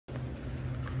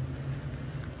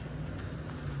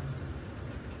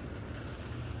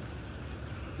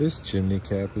This chimney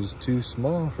cap is too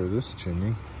small for this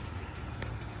chimney.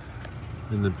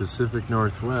 In the Pacific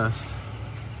Northwest,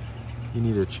 you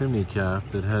need a chimney cap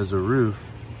that has a roof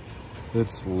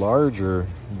that's larger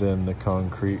than the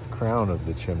concrete crown of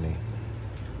the chimney.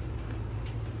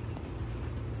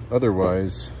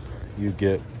 Otherwise, you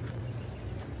get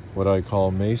what I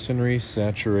call masonry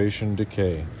saturation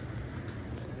decay,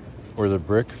 where the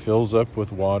brick fills up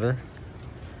with water,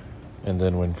 and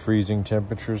then when freezing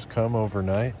temperatures come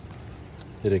overnight,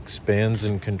 it expands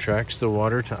and contracts the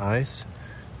water to ice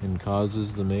and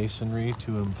causes the masonry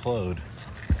to implode.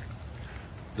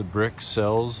 The brick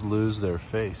cells lose their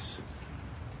face,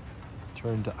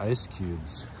 turn to ice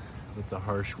cubes with the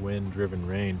harsh wind-driven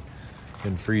rain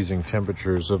and freezing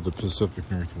temperatures of the Pacific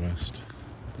Northwest.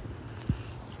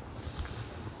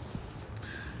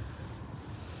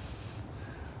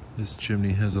 This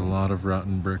chimney has a lot of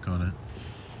rotten brick on it.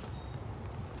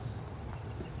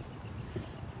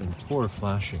 And poor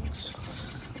flashings.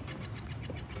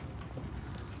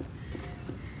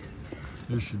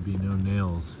 There should be no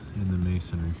nails in the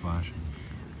masonry flashing.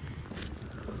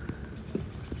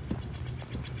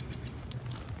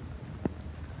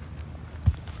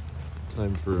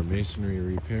 Time for a masonry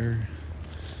repair,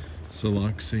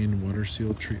 siloxane water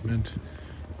seal treatment,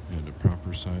 and a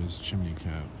proper sized chimney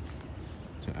cap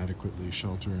to adequately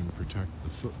shelter and protect the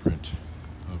footprint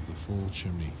of the full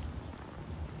chimney.